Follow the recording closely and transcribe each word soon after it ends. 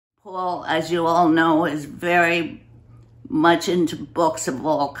Paul, as you all know, is very much into books of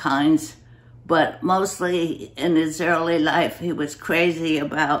all kinds, but mostly in his early life, he was crazy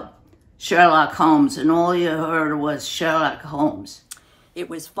about Sherlock Holmes, and all you heard was Sherlock Holmes. It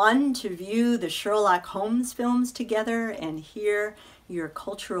was fun to view the Sherlock Holmes films together and hear your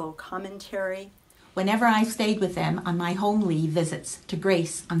cultural commentary. Whenever I stayed with them on my home leave visits to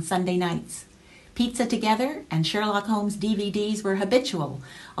Grace on Sunday nights, pizza together and Sherlock Holmes DVDs were habitual,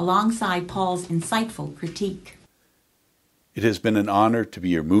 alongside Paul's insightful critique. It has been an honor to be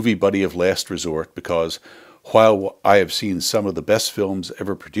your movie buddy of last resort because, while I have seen some of the best films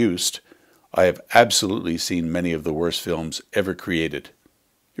ever produced, I have absolutely seen many of the worst films ever created.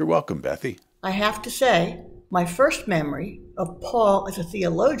 You're welcome, Bethy. I have to say, my first memory of Paul as a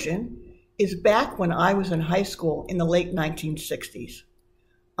theologian is back when I was in high school in the late 1960s.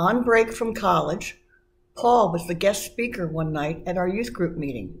 On break from college, Paul was the guest speaker one night at our youth group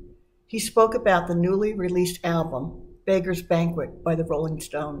meeting. He spoke about the newly released album, Beggar's Banquet by the Rolling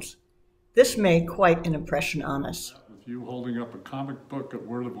Stones. This made quite an impression on us. With you holding up a comic book at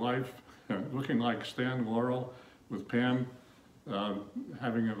Word of Life, looking like Stan Laurel, with Pam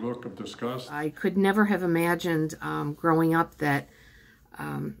having a look of disgust. I could never have imagined growing up that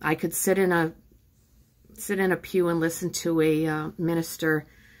I could sit in a pew and listen to a minister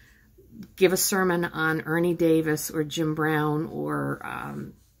give a sermon on Ernie Davis or Jim Brown or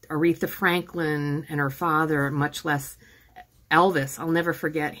Aretha Franklin and her father, much less Elvis. I'll never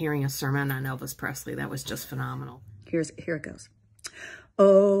forget hearing a sermon on Elvis Presley. That was just phenomenal. Here it goes.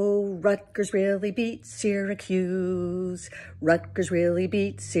 Oh, Rutgers really beat Syracuse. Rutgers really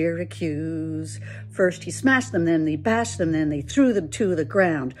beat Syracuse. First he smashed them, then he bashed them, then they threw them to the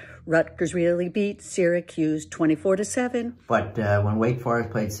ground. Rutgers really beat Syracuse 24-7. But when Wake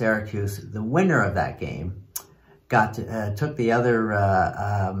Forest played Syracuse, the winner of that game took the other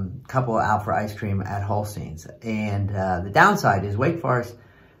couple out for ice cream at Holstein's. And the downside is Wake Forest,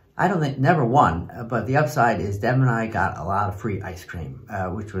 I don't think, never won, but the upside is Deb and I got a lot of free ice cream,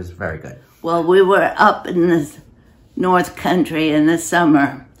 which was very good. Well, we were up in the North Country in the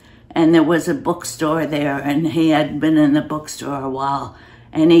summer, and there was a bookstore there, and he had been in the bookstore a while,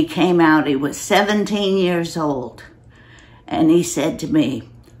 and he came out. He was 17 years old, and he said to me,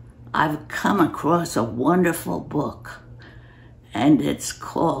 I've come across a wonderful book, and it's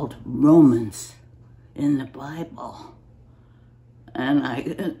called Romans in the Bible. And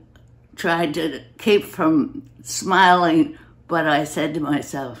I tried to keep from smiling, but I said to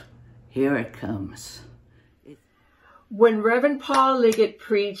myself, here it comes. When Reverend Paul Leggett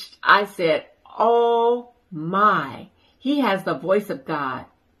preached, I said, oh my, he has the voice of God.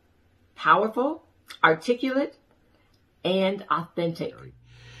 Powerful, articulate, and authentic.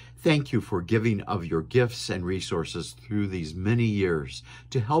 Thank you for giving of your gifts and resources through these many years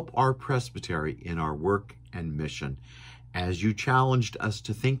to help our presbytery in our work and mission, as you challenged us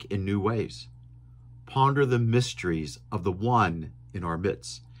to think in new ways, ponder the mysteries of the one in our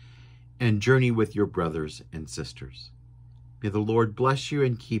midst, and journey with your brothers and sisters. May the Lord bless you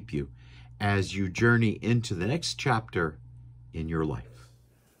and keep you as you journey into the next chapter in your life.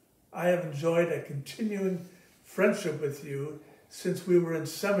 I have enjoyed a continuing friendship with you since we were in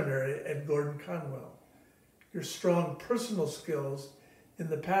seminary at Gordon Conwell. Your strong personal skills in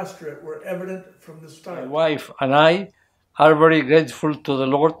the pastorate were evident from the start. My wife and I are very grateful to the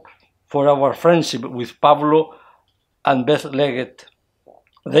Lord for our friendship with Pablo and Beth Leggett.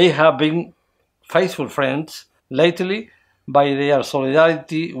 They have been faithful friends lately by their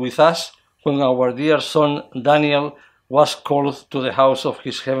solidarity with us when our dear son Daniel was called to the house of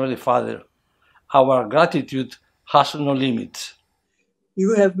his Heavenly Father. Our gratitude has no limits.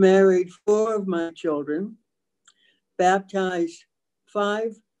 You have married 4 of my children, baptized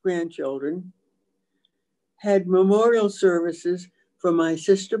 5 grandchildren, had memorial services for my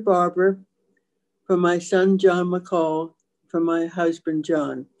sister Barbara, for my son John McCall, for my husband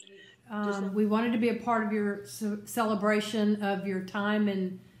John. We wanted to be a part of your celebration of your time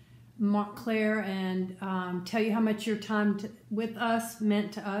in Montclair and tell you how much your time with us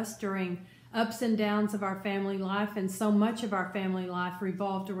meant to us during ups and downs of our family life, and so much of our family life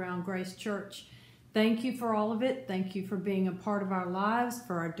revolved around Grace Church. Thank you for all of it. Thank you for being a part of our lives,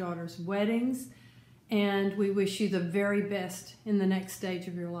 for our daughter's weddings, and we wish you the very best in the next stage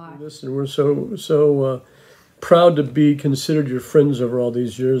of your life. Listen, we're so proud to be considered your friends over all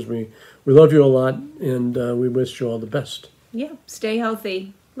these years. We love you a lot, and we wish you all the best. Yeah, stay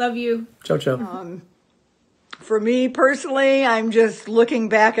healthy. Love you. Ciao, ciao. For me personally, I'm just looking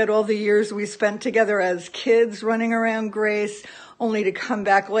back at all the years we spent together as kids running around Grace, only to come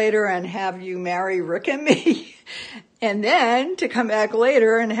back later and have you marry Rick and me. And then to come back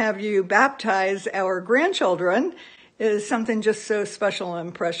later and have you baptize our grandchildren is something just so special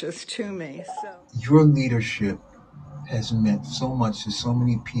and precious to me. Your leadership has meant so much to so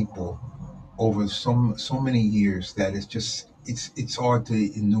many people over so many years that it's hard to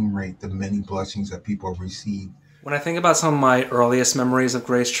enumerate the many blessings that people have received. When I think about some of my earliest memories of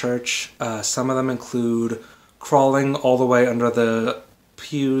Grace Church, some of them include crawling all the way under the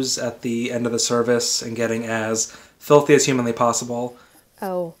pews at the end of the service and getting as filthy as humanly possible.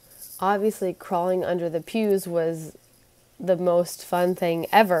 Oh, obviously crawling under the pews was the most fun thing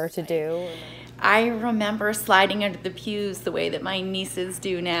ever to do. I remember sliding under the pews the way that my nieces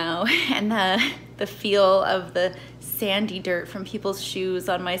do now, and the feel of the sandy dirt from people's shoes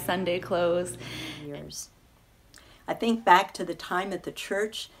on my Sunday clothes. I think back to the time at the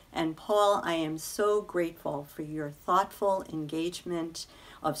church, and Paul, I am so grateful for your thoughtful engagement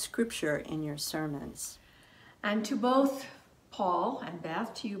of Scripture in your sermons. And to both Paul and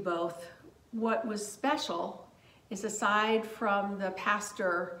Beth, to you both, what was special is aside from the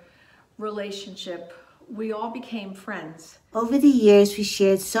pastor relationship, we all became friends. Over the years, we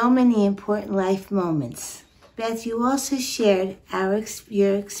shared so many important life moments. Beth, you also shared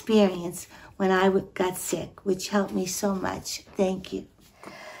your experience when I got sick, which helped me so much. Thank you.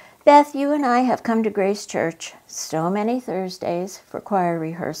 Beth, you and I have come to Grace Church so many Thursdays for choir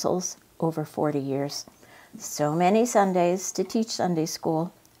rehearsals, over 40 years. So many Sundays to teach Sunday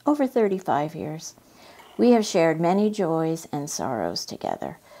school, over 35 years. We have shared many joys and sorrows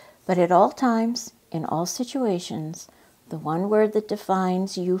together. But at all times, in all situations, the one word that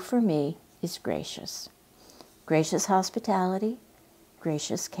defines you for me is gracious. Gracious hospitality,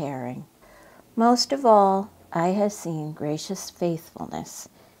 gracious caring. Most of all, I have seen gracious faithfulness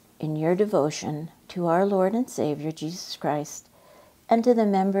in your devotion to our Lord and Savior Jesus Christ and to the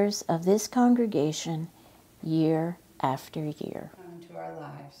members of this congregation year after year. Into our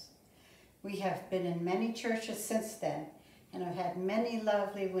lives. We have been in many churches since then and have had many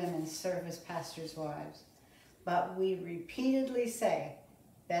lovely women serve as pastors' wives. But we repeatedly say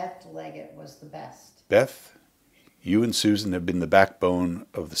Beth Leggett was the best. Beth, you and Susan have been the backbone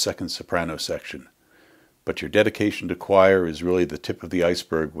of the second soprano section, but your dedication to choir is really the tip of the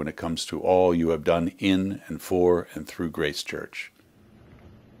iceberg when it comes to all you have done in and for and through Grace Church.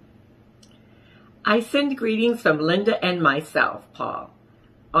 I send greetings from Linda and myself, Paul,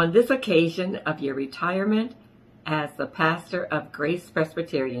 on this occasion of your retirement as the pastor of Grace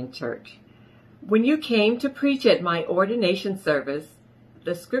Presbyterian Church. When you came to preach at my ordination service,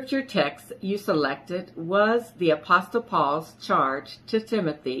 the scripture text you selected was the Apostle Paul's charge to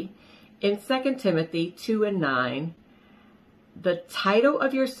Timothy in 2 Timothy 2:9. The title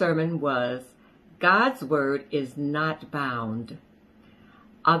of your sermon was, God's Word is Not Bound.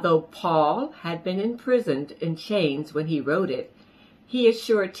 Although Paul had been imprisoned in chains when he wrote it, he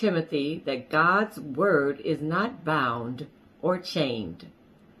assured Timothy that God's Word is not bound or chained.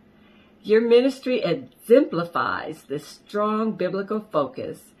 Your ministry exemplifies this strong biblical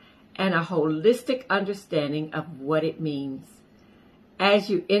focus and a holistic understanding of what it means.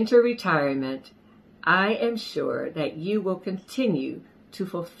 As you enter retirement, I am sure that you will continue to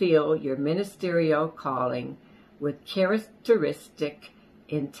fulfill your ministerial calling with characteristic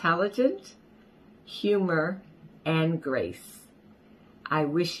intelligence, humor, and grace. I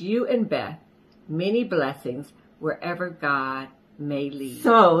wish you and Beth many blessings wherever God may lead.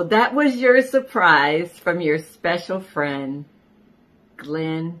 So that was your surprise from your special friend,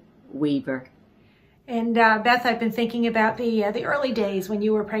 Glenn Weaver. And Beth, I've been thinking about the early days when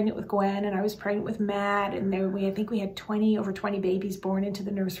you were pregnant with Gwen and I was pregnant with Matt, and I think we had over 20 babies born into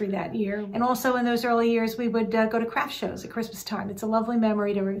the nursery that year. And also in those early years, we would go to craft shows at Christmas time. It's a lovely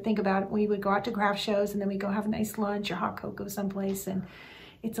memory to think about. We would go out to craft shows and then we'd go have a nice lunch or hot cocoa someplace, and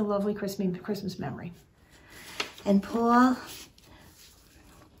it's a lovely Christmas memory. And Paul,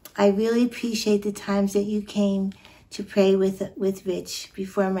 I really appreciate the times that you came to pray with Rich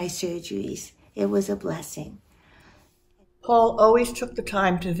before my surgeries. It was a blessing. Paul always took the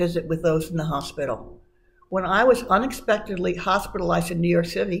time to visit with those in the hospital. When I was unexpectedly hospitalized in New York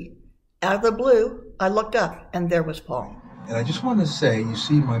City, out of the blue, I looked up and there was Paul. And I just want to say, you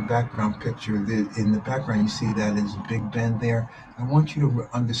see my background picture, in the background you see that is Big Ben there. I want you to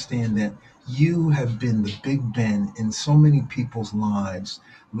understand that you have been the Big Ben in so many people's lives,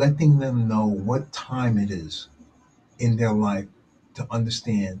 letting them know what time it is in their life to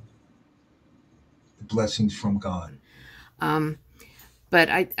understand the blessings from God. But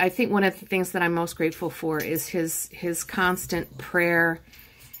I think one of the things that I'm most grateful for is his constant prayer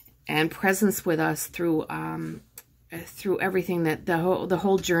and presence with us through everything, that the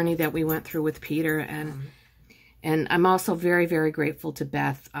whole journey that we went through with Peter, And I'm also very, very grateful to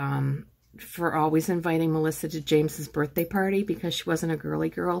Beth for always inviting Melissa to James's birthday party, because she wasn't a girly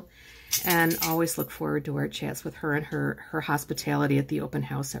girl, and always look forward to our chats with her and her hospitality at the open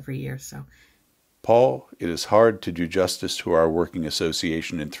house every year. So, Paul, it is hard to do justice to our working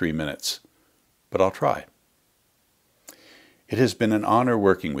association in 3 minutes, but I'll try. It has been an honor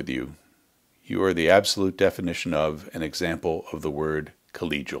working with you. You are the absolute definition of an example of the word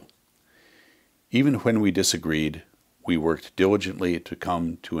collegial. Even when we disagreed, we worked diligently to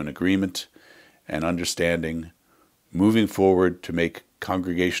come to an agreement and understanding, moving forward to make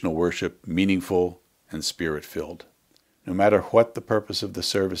congregational worship meaningful and spirit-filled. No matter what the purpose of the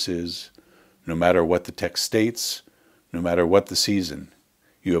service is, no matter what the text states, no matter what the season,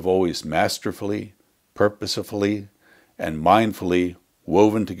 you have always masterfully, purposefully, and mindfully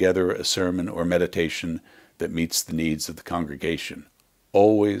woven together a sermon or meditation that meets the needs of the congregation,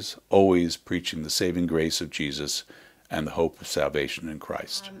 always, always preaching the saving grace of Jesus and the hope of salvation in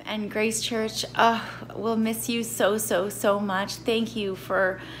Christ. And Grace Church, we'll miss you so, so, so much. Thank you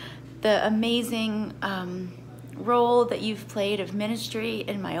for the amazing role that you've played of ministry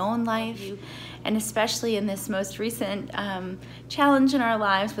in my own life, and especially in this most recent challenge in our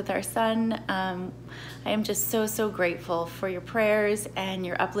lives with our son. I am just so, so grateful for your prayers and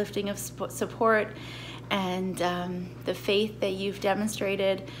your uplifting of support and the faith that you've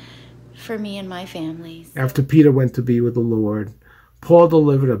demonstrated for me and my family. After Peter went to be with the Lord, Paul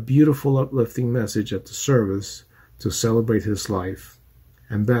delivered a beautiful, uplifting message at the service to celebrate his life,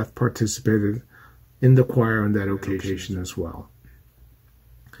 and Beth participated in the choir on that occasion as well.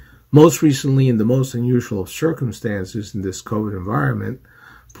 Most recently, in the most unusual of circumstances in this COVID environment,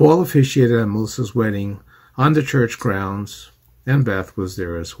 Paul officiated at Melissa's wedding on the church grounds, and Beth was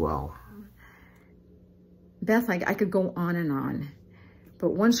there as well. Beth, I could go on,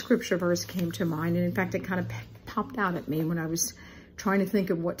 but one scripture verse came to mind, and in fact, it kind of popped out at me when I was trying to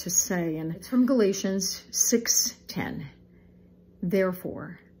think of what to say, and it's from Galatians 6:10.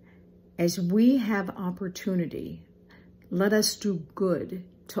 Therefore, as we have opportunity, let us do good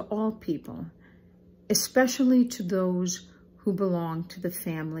to all people, especially to those who belong to the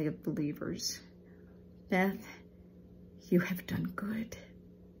family of believers. Beth, you have done good.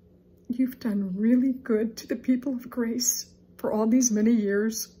 You've done really good to the people of Grace for all these many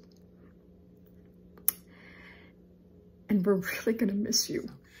years. And we're really going to miss you.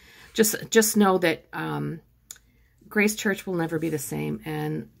 Just know that Grace Church will never be the same.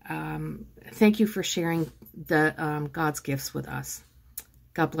 And thank you for sharing the God's gifts with us.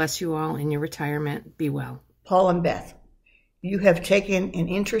 God bless you all in your retirement. Be well. Paul and Beth, you have taken an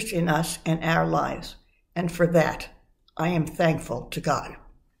interest in us and our lives, and for that, I am thankful to God.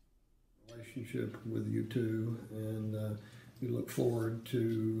 Relationship with you two, and we look forward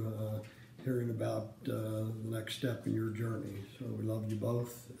to hearing about the next step in your journey. So we love you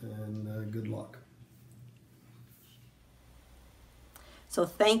both, and good luck. So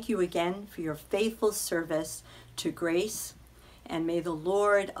thank you again for your faithful service to Grace, and may the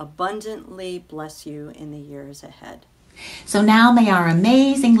Lord abundantly bless you in the years ahead. So now may our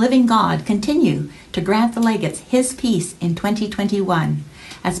amazing living God continue to grant the Leggetts his peace in 2021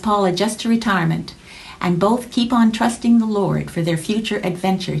 as Paul adjusts to retirement, and both keep on trusting the Lord for their future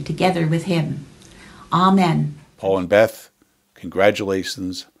adventure together with him. Amen. Paul and Beth,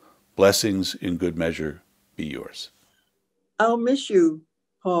 congratulations, blessings in good measure be yours. I'll miss you,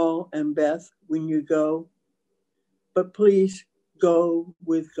 Paul and Beth, when you go, but please go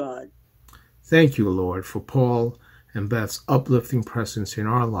with God. Thank you, Lord, for Paul and Beth's uplifting presence in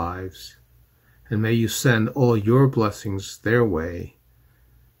our lives, and may you send all your blessings their way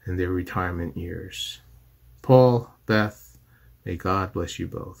in their retirement years. Paul, Beth, may God bless you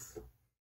both.